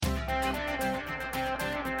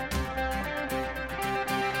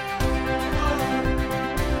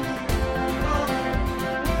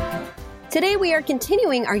Today, we are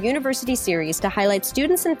continuing our university series to highlight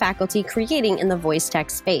students and faculty creating in the voice tech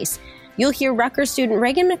space. You'll hear Rutgers student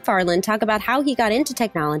Reagan McFarland talk about how he got into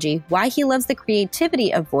technology, why he loves the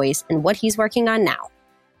creativity of voice, and what he's working on now.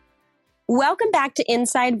 Welcome back to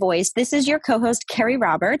Inside Voice. This is your co-host, Carrie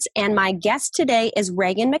Roberts, and my guest today is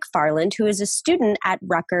Reagan McFarland, who is a student at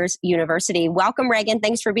Rutgers University. Welcome, Reagan.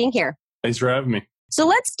 Thanks for being here. Thanks for having me. So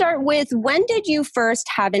let's start with, when did you first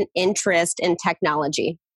have an interest in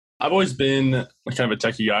technology? I've always been kind of a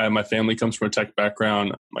techie guy. My family comes from a tech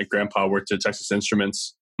background. My grandpa worked at Texas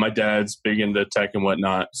Instruments. My dad's big into tech and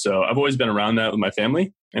whatnot. So I've always been around that with my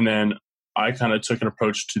family. And then I kind of took an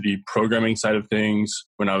approach to the programming side of things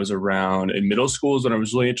when I was around in middle schools when I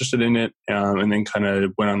was really interested in it. And then kind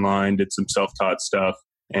of went online, did some self-taught stuff,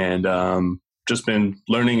 and just been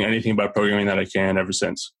learning anything about programming that I can ever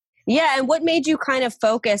since. Yeah. And what made you kind of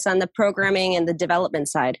focus on the programming and the development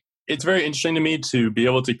side? It's very interesting to me to be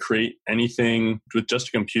able to create anything with just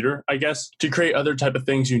a computer, I guess. To create other type of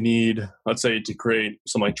things you need, let's say to create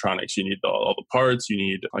some electronics, you need all the parts, you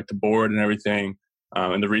need like the board and everything,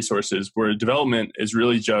 and the resources, where development is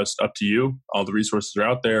really just up to you. All the resources are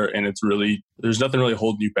out there, and it's really, there's nothing really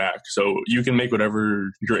holding you back. So you can make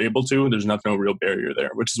whatever you're able to. There's no real barrier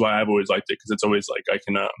there, which is why I've always liked it, because it's always like I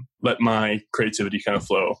can let my creativity kind of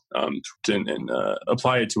flow and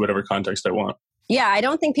apply it to whatever context I want. Yeah, I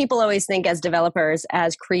don't think people always think as developers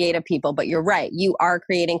as creative people, but you're right. You are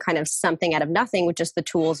creating kind of something out of nothing with just the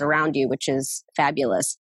tools around you, which is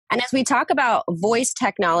fabulous. And as we talk about voice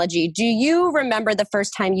technology, do you remember the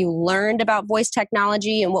first time you learned about voice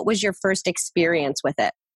technology, and what was your first experience with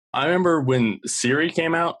it? I remember when Siri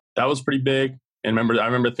came out, that was pretty big. And I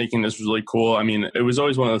remember thinking this was really cool. I mean, it was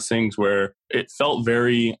always one of those things where it felt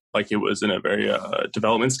very like it was in a very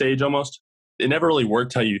development stage almost. It never really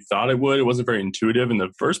worked how you thought it would. It wasn't very intuitive in the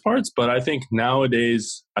first parts, but I think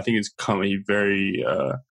nowadays, I think it's come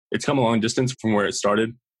a long distance from where it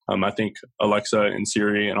started. I think Alexa and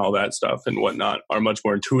Siri and all that stuff and whatnot are much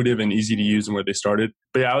more intuitive and easy to use than where they started.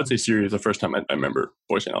 But yeah, I would say Siri is the first time I remember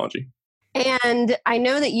voice technology. And I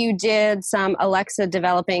know that you did some Alexa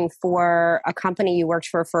developing for a company you worked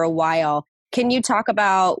for a while. Can you talk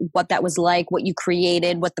about what that was like, what you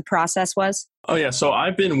created, what the process was? Oh yeah, so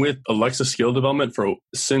I've been with Alexa skill development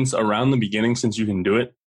since around the beginning, since you can do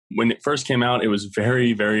it. When it first came out, it was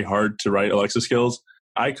very, very hard to write Alexa skills.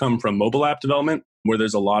 I come from mobile app development, where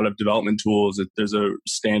there's a lot of development tools. There's a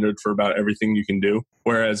standard for about everything you can do.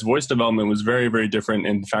 Whereas voice development was very, very different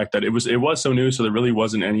in the fact that it was so new, so there really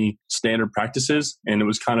wasn't any standard practices, and it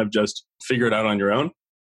was kind of just figure it out on your own.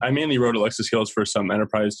 I mainly wrote Alexa skills for some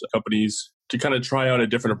enterprise companies to kind of try out a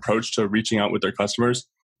different approach to reaching out with their customers.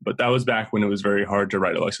 But that was back when it was very hard to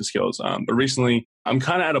write Alexa skills. But recently, I'm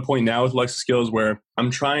kind of at a point now with Alexa skills where I'm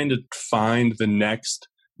trying to find the next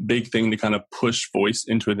big thing to kind of push voice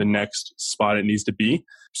into the next spot it needs to be.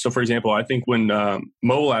 So for example, I think when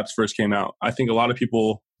mobile apps first came out, I think a lot of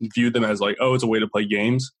people viewed them as like, oh, it's a way to play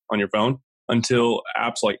games on your phone, until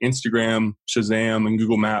apps like Instagram, Shazam, and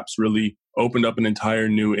Google Maps really opened up an entire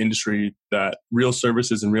new industry that real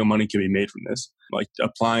services and real money can be made from this. Like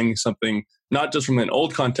applying something, not just from an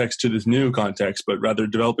old context to this new context, but rather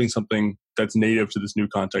developing something that's native to this new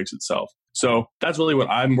context itself. So that's really what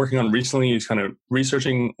I'm working on recently, is kind of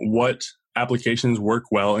researching what applications work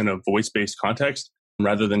well in a voice-based context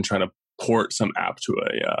rather than trying to port some app to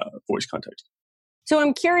a voice context. So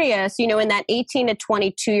I'm curious, in that 18 to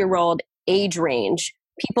 22-year-old age range,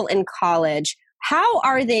 people in college, how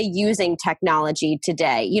are they using technology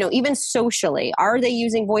today? Even socially, are they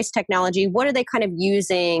using voice technology? What are they kind of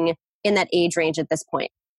using in that age range at this point?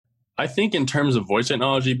 I think in terms of voice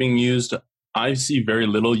technology being used, I see very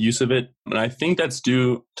little use of it. And I think that's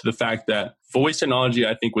due to the fact that voice technology,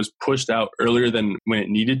 I think, was pushed out earlier than when it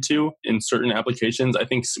needed to in certain applications. I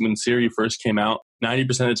think when Siri first came out, 90%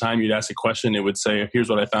 of the time you'd ask a question, it would say, here's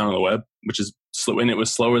what I found on the web, which is slow. And it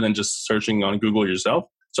was slower than just searching on Google yourself.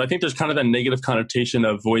 So I think there's kind of that negative connotation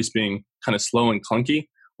of voice being kind of slow and clunky.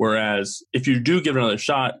 Whereas if you do give it another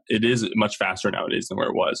shot, it is much faster nowadays than where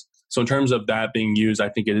it was. So in terms of that being used, I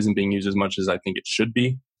think it isn't being used as much as I think it should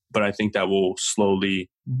be. But I think that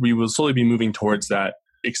we will slowly be moving towards that,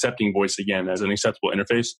 accepting voice again as an acceptable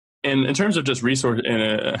interface. And in terms of just resource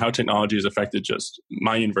and how technology has affected just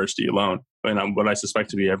my university alone, and what I suspect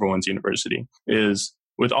to be everyone's university, is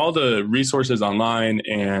with all the resources online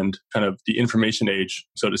and kind of the information age,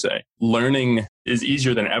 so to say, learning is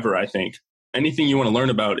easier than ever, I think. Anything you want to learn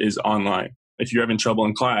about is online. If you're having trouble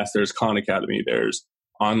in class, there's Khan Academy, there's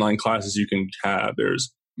online classes you can have,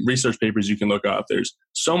 there's research papers you can look up. There's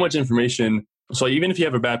so much information. So even if you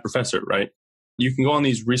have a bad professor, right, you can go on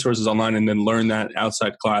these resources online and then learn that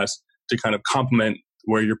outside class to kind of complement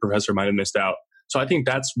where your professor might have missed out. So I think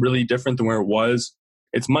that's really different than where it was.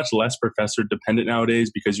 It's much less professor dependent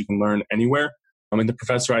nowadays because you can learn anywhere. I mean, the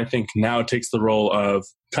professor, I think, now takes the role of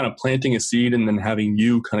kind of planting a seed and then having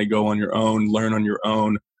you kind of go on your own, learn on your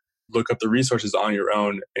own, look up the resources on your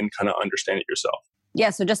own, and kind of understand it yourself. Yeah,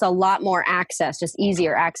 so just a lot more access, just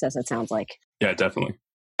easier access, it sounds like. Yeah, definitely.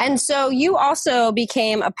 And so you also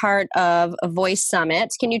became a part of Voice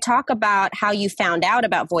Summit. Can you talk about how you found out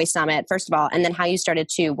about Voice Summit, first of all, and then how you started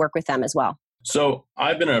to work with them as well? So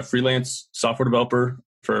I've been a freelance software developer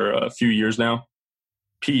for a few years now.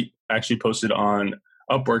 Pete actually posted on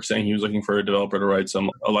Upwork saying he was looking for a developer to write some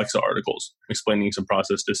Alexa articles, explaining some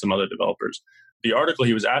process to some other developers. The article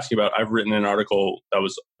he was asking about, I've written an article that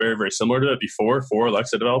was very, very similar to it before for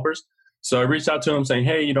Alexa developers. So I reached out to him saying,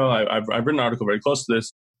 hey, I've written an article very close to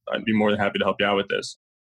this. I'd be more than happy to help you out with this.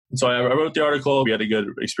 And so I wrote the article. We had a good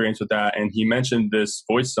experience with that. And he mentioned this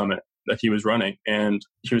Voice Summit that he was running. And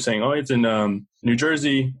he was saying, oh, it's in New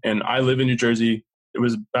Jersey. And I live in New Jersey. It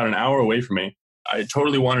was about an hour away from me. I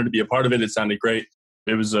totally wanted to be a part of it. It sounded great.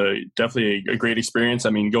 It was definitely a great experience. I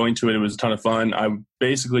mean, going to it, it was a ton of fun. I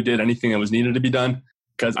basically did anything that was needed to be done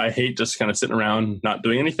because I hate just kind of sitting around not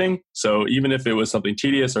doing anything. So even if it was something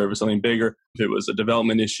tedious or if it was something bigger, if it was a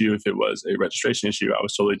development issue, if it was a registration issue, I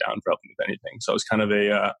was totally down for helping with anything. So I was kind of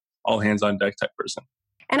a all hands on deck type person.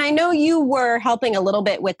 And I know you were helping a little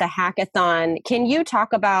bit with the hackathon. Can you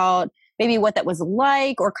talk about maybe what that was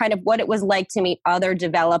like or kind of what it was like to meet other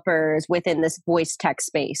developers within this voice tech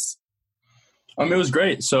space? It was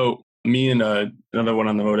great. So me and another one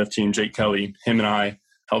on the Modev team, Jake Kelly, him and I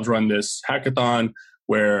helped run this hackathon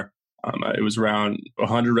where it was around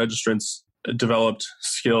 100 registrants developed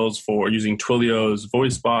skills for using Twilio's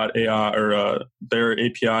VoiceBot AI or their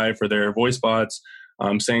API for their voice bots,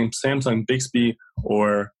 Samsung Bixby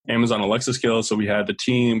or Amazon Alexa skills. So we had the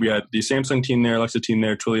Samsung team there, Alexa team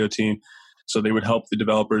there, Twilio team. So they would help the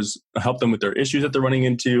developers, help them with their issues that they're running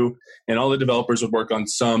into. And all the developers would work on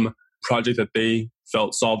some project that they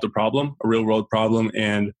felt solved a problem, a real world problem,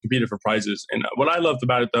 and competed for prizes. And what I loved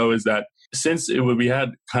about it, though, is that since we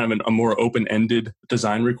had kind of a more open-ended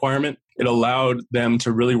design requirement, it allowed them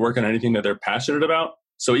to really work on anything that they're passionate about.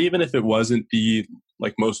 So even if it wasn't the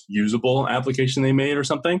most usable application they made or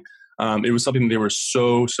something, it was something they were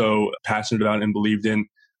so passionate about and believed in.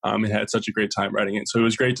 And had such a great time writing it. So it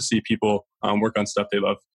was great to see people work on stuff they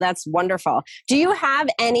love. That's wonderful. Do you have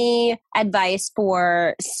any advice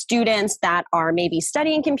for students that are maybe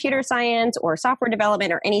studying computer science or software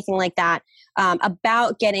development or anything like that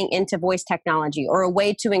about getting into voice technology or a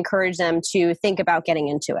way to encourage them to think about getting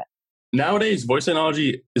into it? Nowadays, voice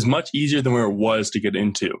technology is much easier than where it was to get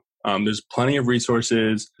into. There's plenty of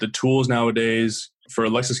resources. The tools nowadays for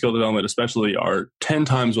Alexa skill development especially are 10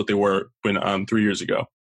 times what they were when 3 years ago.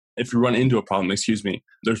 If you run into a problem,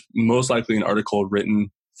 there's most likely an article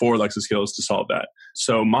written for Alexa skills to solve that.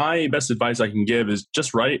 So my best advice I can give is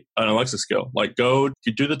just write an Alexa skill. You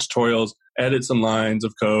do the tutorials, edit some lines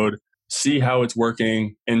of code, see how it's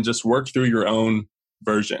working, and just work through your own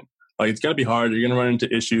version. It's going to be hard. You're going to run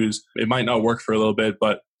into issues. It might not work for a little bit,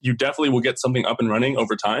 but you definitely will get something up and running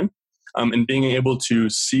over time. And being able to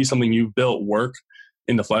see something you've built work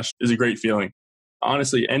in the flesh is a great feeling.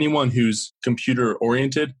 Honestly, anyone who's computer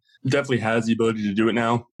oriented definitely has the ability to do it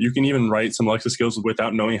now. You can even write some Alexa skills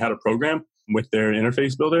without knowing how to program with their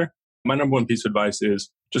interface builder. My number one piece of advice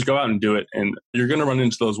is just go out and do it. And you're going to run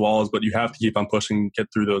into those walls, but you have to keep on pushing, get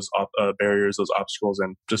through those barriers, those obstacles,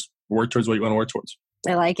 and just work towards what you want to work towards.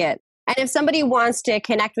 I like it. And if somebody wants to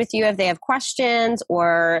connect with you, if they have questions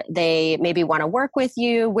or they maybe want to work with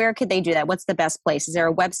you, where could they do that? What's the best place? Is there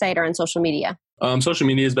a website or on social media? Social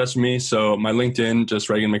media is best for me. So my LinkedIn,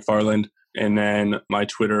 just Reagan McFarland. And then my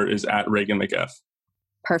Twitter is @ReaganMcF.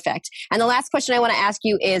 Perfect. And the last question I want to ask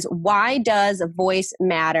you is, why does voice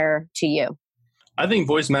matter to you? I think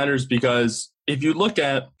voice matters because if you look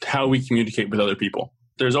at how we communicate with other people,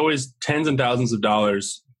 there's always tens and thousands of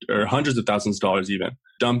dollars or hundreds of thousands of dollars even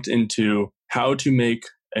dumped into how to make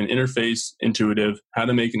an interface intuitive, how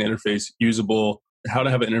to make an interface usable, how to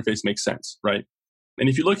have an interface make sense, right? And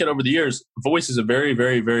if you look at over the years, voice is a very,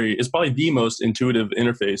 very, it's probably the most intuitive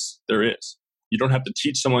interface there is. You don't have to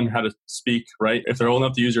teach someone how to speak, right? If they're old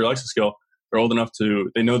enough to use your Alexa skill, they're old enough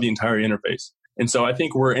they know the entire interface. And so I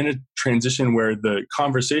think we're in a transition where the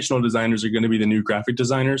conversational designers are going to be the new graphic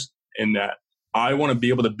designers, in that I want to be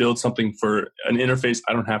able to build something for an interface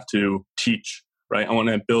I don't have to teach, right? I want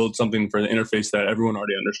to build something for the interface that everyone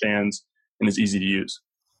already understands and is easy to use.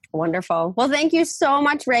 Wonderful. Well, thank you so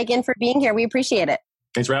much, Reagan, for being here. We appreciate it.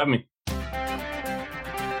 Thanks for having me.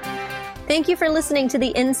 Thank you for listening to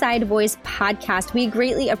the Inside Voice podcast. We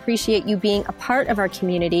greatly appreciate you being a part of our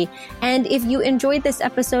community. And if you enjoyed this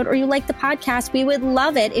episode or you like the podcast, we would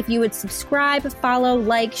love it if you would subscribe, follow,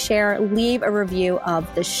 like, share, leave a review of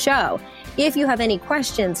the show. If you have any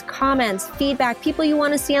questions, comments, feedback, people you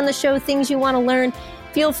want to see on the show, things you want to learn,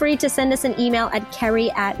 feel free to send us an email at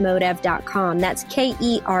keri@modev.com. That's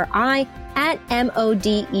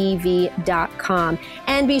KERI@MODEV.com.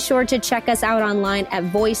 And be sure to check us out online at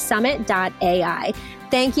voicesummit.ai.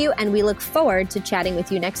 Thank you, and we look forward to chatting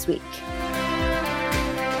with you next week.